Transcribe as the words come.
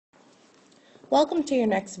Welcome to your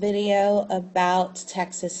next video about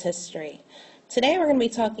Texas history. Today we're going to be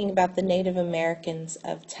talking about the Native Americans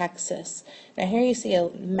of Texas. Now here you see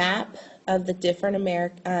a map of the different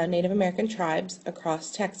Native American tribes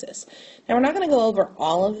across Texas. Now we're not going to go over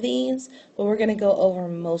all of these, but we're going to go over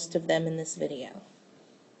most of them in this video.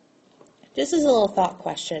 Just as a little thought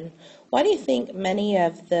question, why do you think many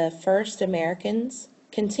of the first Americans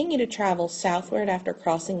continue to travel southward after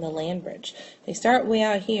crossing the land bridge? They start way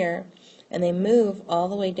out here and they move all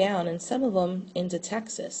the way down, and some of them into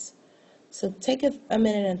Texas. So take a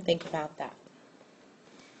minute and think about that.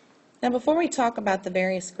 Now before we talk about the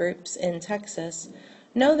various groups in Texas,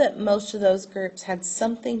 know that most of those groups had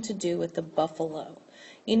something to do with the buffalo.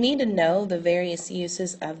 You need to know the various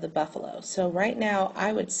uses of the buffalo. So right now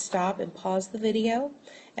I would stop and pause the video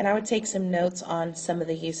and I would take some notes on some of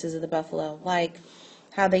the uses of the buffalo, like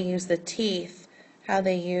how they use the teeth, how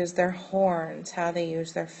they use their horns, how they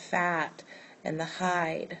use their fat and the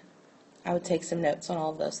hide. I would take some notes on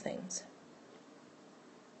all of those things.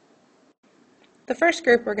 The first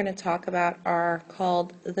group we're going to talk about are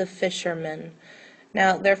called the fishermen.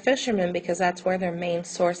 Now they're fishermen because that's where their main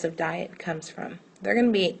source of diet comes from. They're going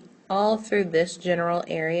to be all through this general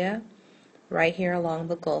area right here along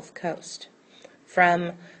the Gulf Coast,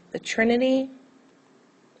 from the Trinity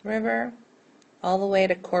River all the way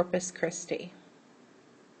to Corpus Christi.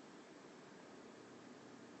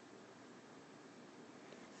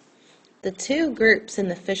 The two groups in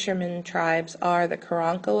the fishermen tribes are the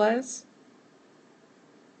Karankawas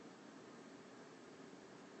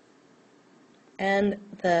and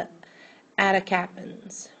the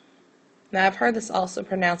Attakappans. Now I've heard this also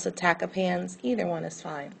pronounced Attakappans. Either one is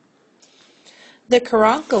fine. The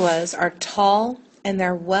Karankawas are tall and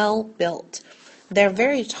they're well built. They're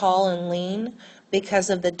very tall and lean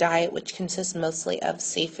because of the diet, which consists mostly of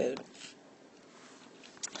seafood.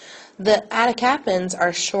 The Attakappans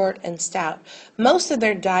are short and stout. Most of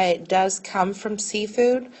their diet does come from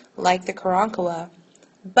seafood, like the Karankawa,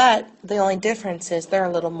 but the only difference is they're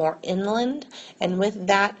a little more inland, and with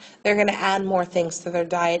that, they're going to add more things to their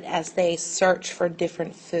diet as they search for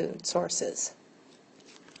different food sources.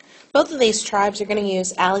 Both of these tribes are going to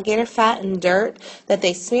use alligator fat and dirt that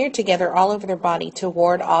they smear together all over their body to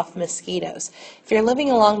ward off mosquitoes. If you're living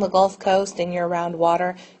along the Gulf Coast and you're around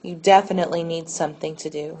water, you definitely need something to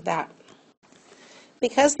do that.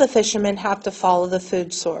 Because the fishermen have to follow the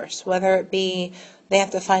food source, whether it be they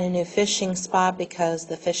have to find a new fishing spot because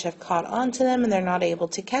the fish have caught onto them and they're not able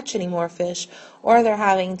to catch any more fish, or they're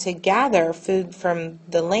having to gather food from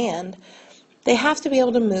the land, they have to be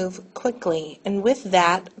able to move quickly, and with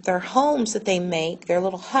that, their homes that they make, their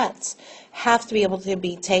little huts, have to be able to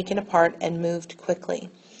be taken apart and moved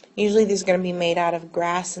quickly. Usually these are going to be made out of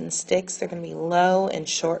grass and sticks. They're going to be low and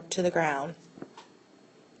short to the ground.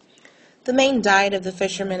 The main diet of the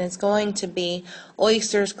fishermen is going to be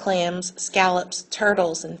oysters, clams, scallops,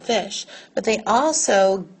 turtles, and fish, but they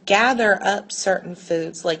also gather up certain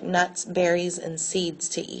foods like nuts, berries, and seeds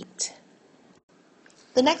to eat.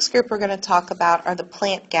 The next group we're going to talk about are the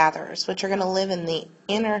plant gatherers, which are going to live in the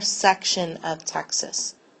inner section of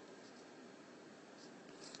Texas.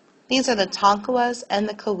 These are the Tonkawas and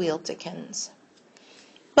the Coahuiltecans.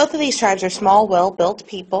 Both of these tribes are small, well-built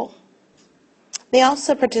people. They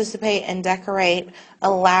also participate and decorate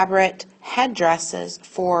elaborate headdresses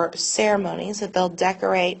for ceremonies that they'll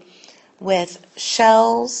decorate with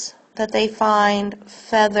shells that they find,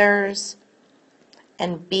 feathers,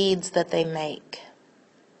 and beads that they make.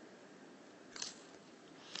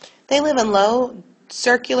 They live in low,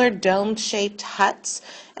 circular, dome-shaped huts,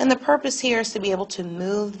 and the purpose here is to be able to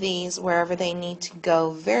move these wherever they need to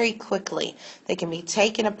go very quickly. They can be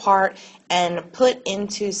taken apart and put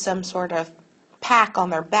into some sort of pack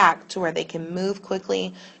on their back to where they can move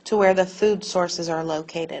quickly to where the food sources are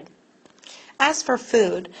located. As for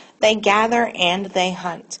food, they gather and they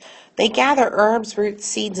hunt. They gather herbs, roots,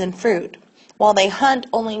 seeds, and fruit, while they hunt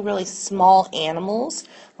only really small animals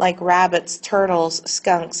like rabbits, turtles,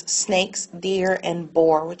 skunks, snakes, deer, and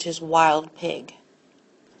boar, which is wild pig.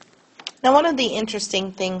 Now, one of the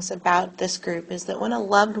interesting things about this group is that when a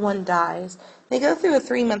loved one dies, they go through a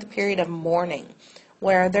 3-month period of mourning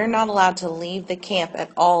where they're not allowed to leave the camp at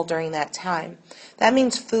all during that time. That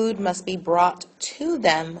means food must be brought to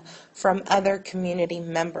them from other community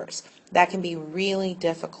members. That can be really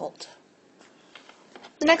difficult.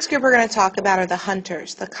 The next group we're going to talk about are the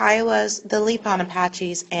hunters, the Kiowas, the Lipan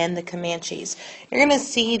Apaches, and the Comanches. You're going to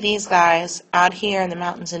see these guys out here in the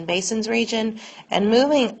mountains and basins region and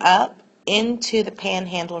moving up into the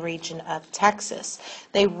Panhandle region of Texas.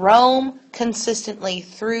 They roam consistently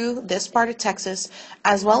through this part of Texas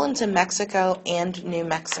as well into Mexico and New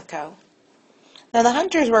Mexico. Now, the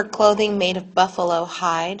hunters wear clothing made of buffalo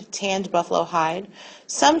hide, tanned buffalo hide,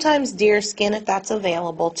 sometimes deer skin if that's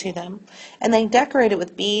available to them, and they decorate it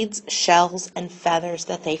with beads, shells, and feathers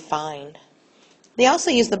that they find. They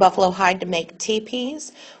also use the buffalo hide to make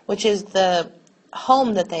teepees, which is the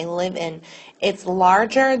home that they live in. It's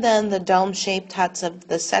larger than the dome-shaped huts of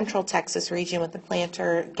the central Texas region with the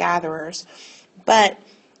planter-gatherers, but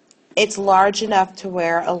it's large enough to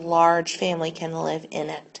where a large family can live in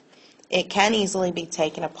it. It can easily be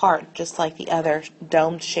taken apart, just like the other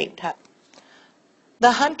dome-shaped hut.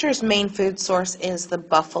 The hunter's main food source is the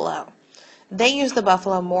buffalo. They use the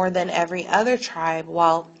buffalo more than every other tribe,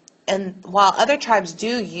 while other tribes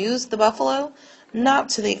do use the buffalo, not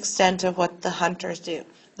to the extent of what the hunters do.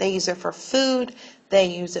 They use it for food, they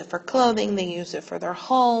use it for clothing, they use it for their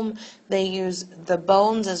home, they use the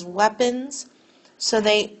bones as weapons. So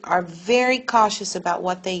they are very cautious about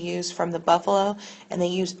what they use from the buffalo, and they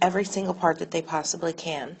use every single part that they possibly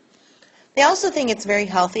can. They also think it's very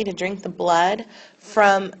healthy to drink the blood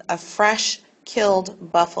from a fresh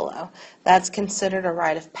killed buffalo. That's considered a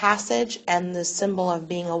rite of passage and the symbol of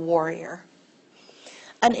being a warrior.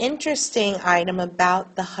 An interesting item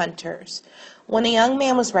about the hunters. When a young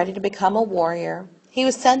man was ready to become a warrior, he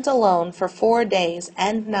was sent alone for 4 days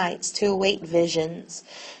and nights to await visions.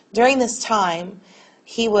 During this time,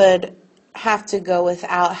 he would have to go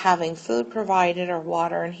without having food provided or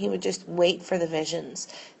water, and he would just wait for the visions.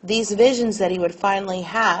 These visions that he would finally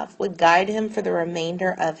have would guide him for the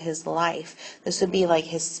remainder of his life. This would be like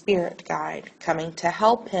his spirit guide coming to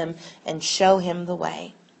help him and show him the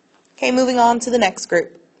way. Okay, moving on to the next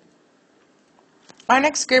group. Our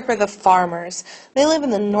next group are the farmers. They live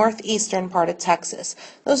in the northeastern part of Texas.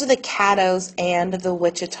 Those are the Caddos and the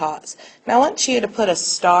Wichitas. Now I want you to put a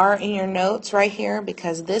star in your notes right here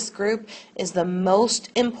because this group is the most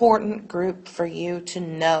important group for you to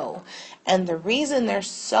know. And the reason they're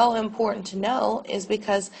so important to know is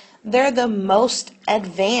because they're the most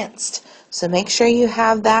advanced. So make sure you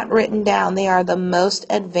have that written down. They are the most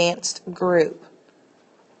advanced group.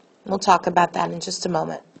 We'll talk about that in just a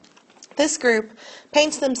moment. This group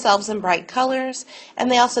paints themselves in bright colors,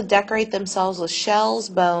 and they also decorate themselves with shells,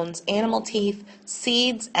 bones, animal teeth,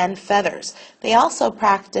 seeds, and feathers. They also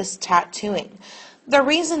practice tattooing. The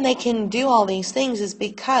reason they can do all these things is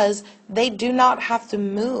because they do not have to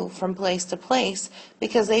move from place to place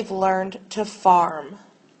because they've learned to farm.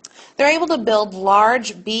 They're able to build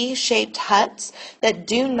large V-shaped huts that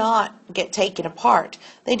do not get taken apart.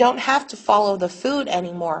 They don't have to follow the food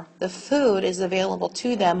anymore. The food is available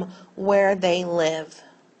to them where they live.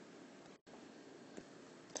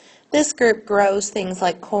 This group grows things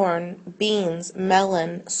like corn, beans,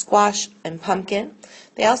 melon, squash, and pumpkin.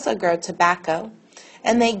 They also grow tobacco.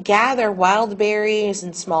 And they gather wild berries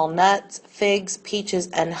and small nuts, figs, peaches,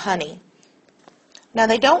 and honey. Now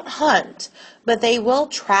they don't hunt, but they will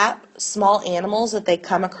trap small animals that they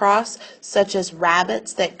come across, such as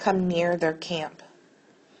rabbits that come near their camp.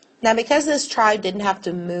 Now because this tribe didn't have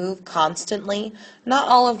to move constantly, not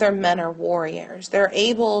all of their men are warriors. They're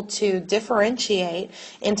able to differentiate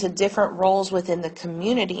into different roles within the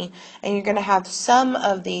community, and you're going to have some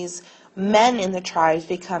of these men in the tribes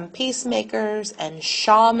become peacemakers and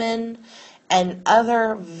shaman and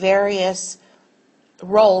other various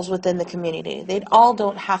roles within the community. They all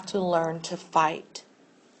don't have to learn to fight.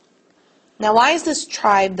 Now, why is this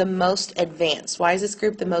tribe the most advanced? Why is this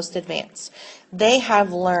group the most advanced? They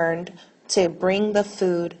have learned to bring the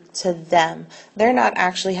food to them. They're not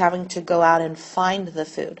actually having to go out and find the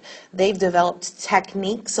food. They've developed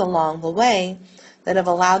techniques along the way that have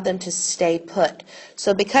allowed them to stay put.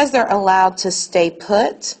 So because they're allowed to stay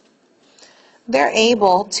put, they're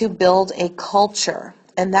able to build a culture,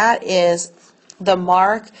 and that is the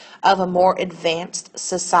mark of a more advanced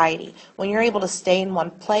society. When you're able to stay in one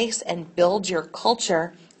place and build your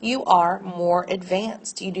culture, you are more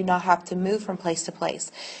advanced. You do not have to move from place to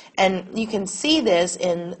place. And you can see this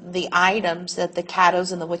in the items that the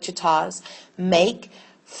Caddos and the Wichitas make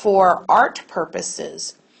for art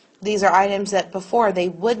purposes. These are items that before they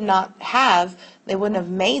wouldn't have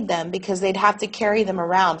made them because they'd have to carry them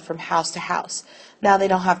around from house to house. Now they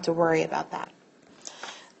don't have to worry about that.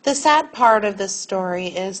 The sad part of this story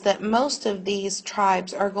is that most of these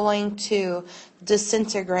tribes are going to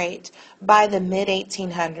disintegrate by the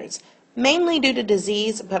mid-1800s, mainly due to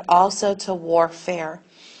disease, but also to warfare.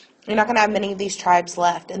 You're not going to have many of these tribes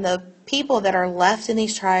left, and the people that are left in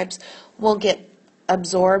these tribes will get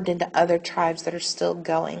absorbed into other tribes that are still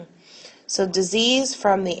going. So disease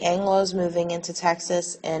from the Anglos moving into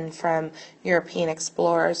Texas and from European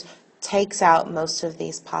explorers takes out most of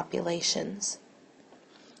these populations.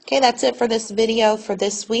 Okay, that's it for this video for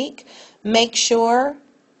this week. Make sure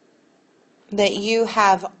that you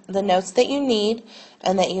have the notes that you need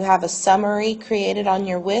and that you have a summary created on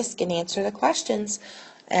your whisk and answer the questions.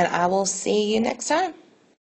 And I will see you next time.